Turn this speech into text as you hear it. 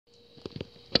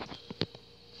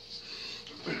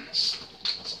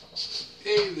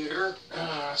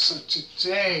So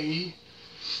today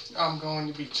I'm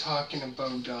going to be talking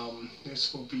about,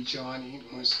 this will be John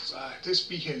Entwistle's, this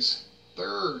be his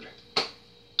third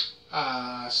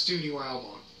studio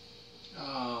album.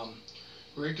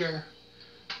 Rigor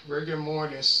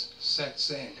Mortis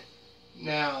sets in.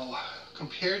 Now,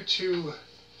 compared to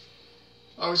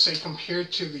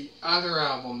the other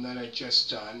album that I just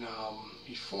done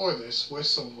before this,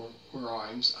 Whistle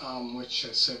Rhymes, which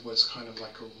I said was kind of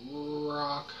like a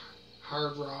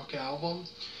hard rock album,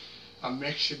 a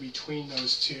mixture between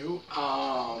those two.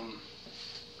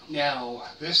 Now,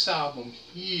 this album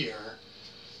here,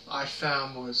 I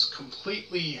found was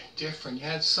completely different. You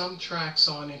had some tracks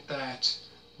on it that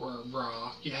were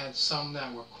rock, you had some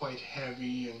that were quite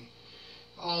heavy, and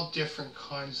all different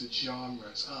kinds of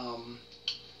genres.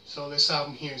 So this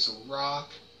album here is a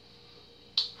rock,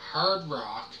 hard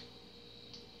rock,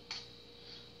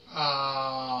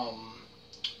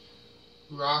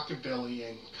 rockabilly,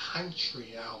 and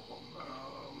country album.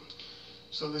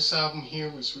 So this album here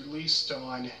was released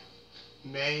on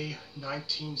May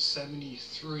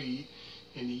 1973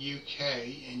 in the UK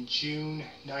and June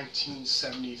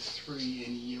 1973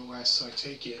 in the US. So I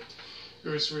take it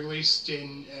was released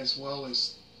as well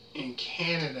as in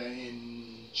Canada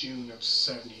in June of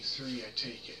 73, I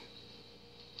take it.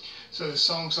 So the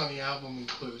songs on the album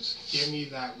includes Gimme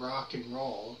That Rock and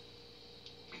Roll,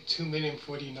 a 2-minute and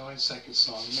 49-second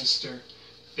song, Mr.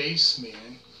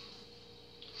 Bassman,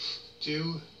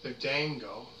 Do the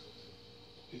Dangle,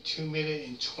 the 2-minute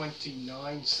and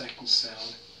 29-second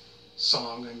song,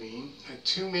 a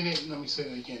 2-minute, let me say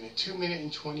that again, a 2-minute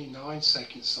and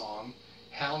 29-second song,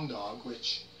 Hound Dog,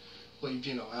 which I believe,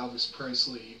 Elvis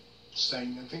Presley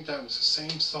sang. I think that was the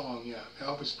same song, yeah.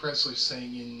 Elvis Presley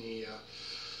sang in the,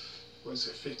 was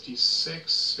it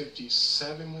 56,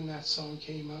 57 when that song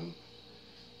came out?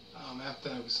 After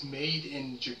that was Made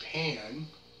in Japan,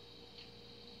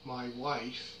 My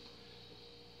Wife,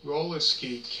 Roller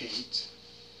Skate Kate,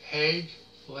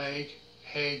 Leg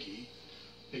Peggy,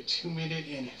 the 2-minute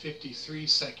and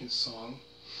 53-second song,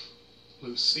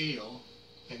 Lucille,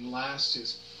 and last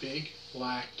is Big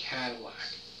Black Cadillac.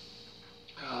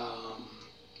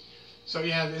 So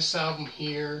yeah, this album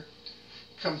here,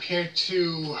 compared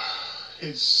to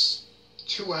his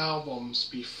 2 albums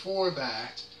before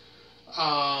that,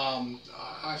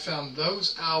 I found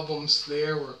those albums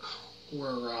there were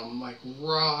like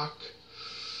rock,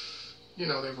 they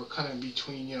were kind of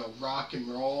between, rock and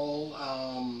roll,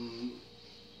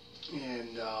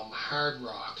 and hard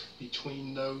rock,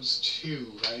 between those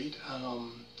two, right?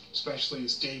 Especially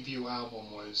his debut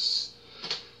album was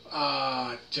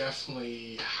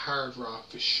definitely hard rock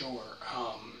for sure.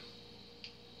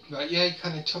 But yeah, he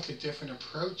kind of took a different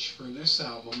approach for this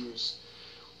album. There's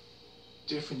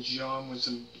different genres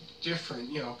and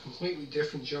completely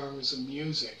different genres of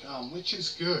music, which is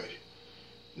good.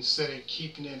 Instead of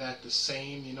keeping it at the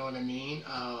same, you know what I mean?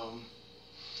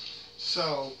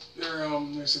 So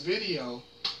there's a video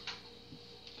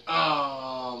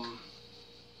of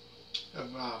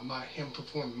him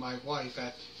performing My Wife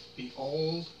at the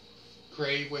Old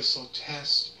Grey Whistle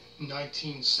Test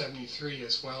 1973,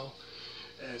 as well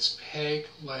as Peg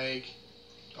Leg,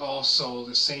 also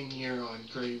the same year on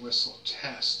Grey Whistle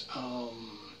Test.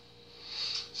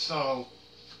 So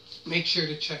make sure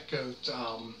to check out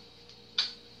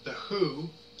the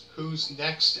Who's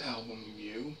next album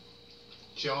review,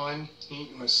 John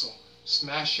Entwistle,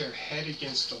 Smash Your Head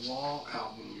Against the Wall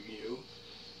album review,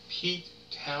 Pete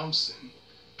Townsend,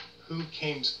 Who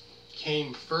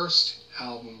Came First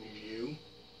album review,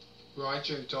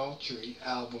 Roger Daltrey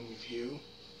album review.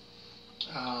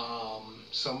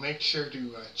 So make sure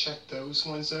to check those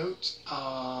ones out.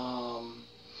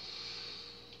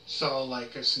 So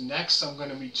like I said, next I'm going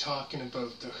to be talking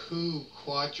about the Who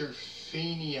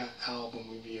Quadrophenia album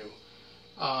review.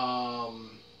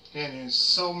 And there's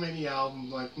so many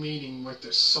albums, like meeting with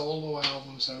the solo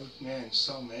albums out, man,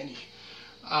 so many.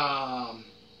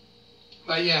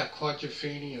 But yeah,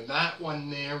 Quadrophenia, that one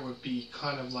there would be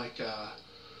kind of like a,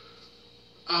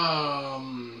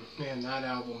 man, that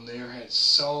album there had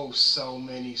so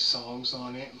many songs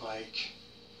on it, like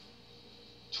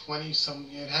 20-some,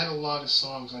 it had a lot of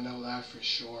songs, I know that for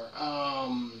sure.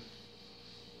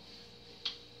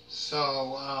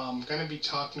 So I'm going to be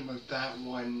talking about that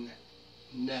one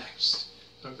next.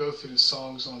 I'll go through the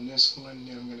songs on this one, and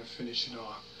I'm going to finish it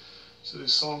off. So the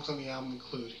songs on the album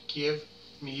include Give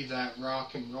Me That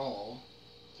Rock and Roll,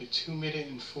 the 2-minute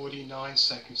and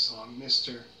 49-second song,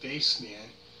 Mr.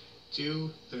 Bassman,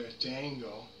 Do the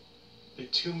Dangle, the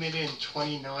 2-minute and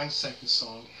 29-second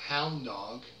song, Hound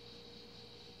Dog,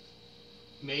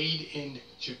 Made in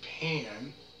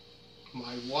Japan,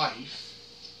 My Wife,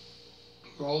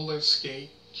 Roller Skate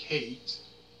Kate,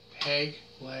 Peg,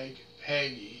 Leg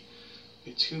Peggy,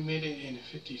 the 2-minute and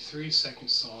 53-second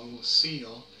song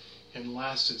Lucille, and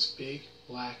last is Big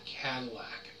Black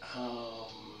Cadillac.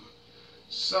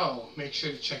 So make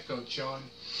sure to check out John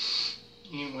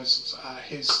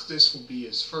Entwistle's. This will be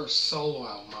his first solo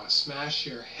album. Smash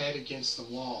Your Head Against the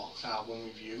Wall album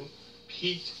review.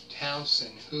 Pete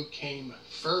Townsend, Who Came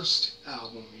First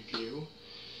album review.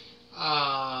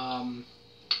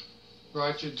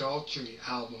 Roger Daltrey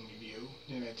album review.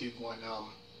 Then I did one,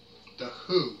 The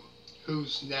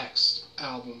Who's Next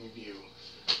album review.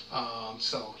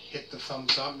 So hit the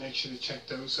thumbs up, make sure to check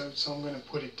those out. So I'm going to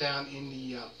put it down in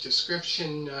the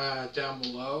description down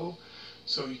below,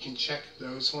 so you can check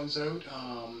those ones out.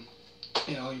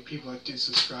 And all you people that did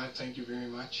subscribe, thank you very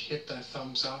much. Hit that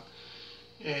thumbs up,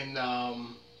 and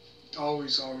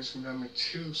always remember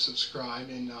to subscribe.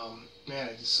 And man,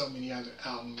 there's so many other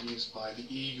album reviews by the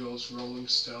Eagles, Rolling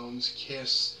Stones,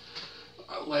 Kiss,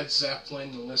 Led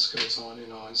Zeppelin, the list goes on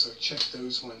and on. So check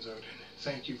those ones out. And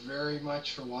thank you very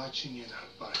much for watching, and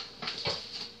bye.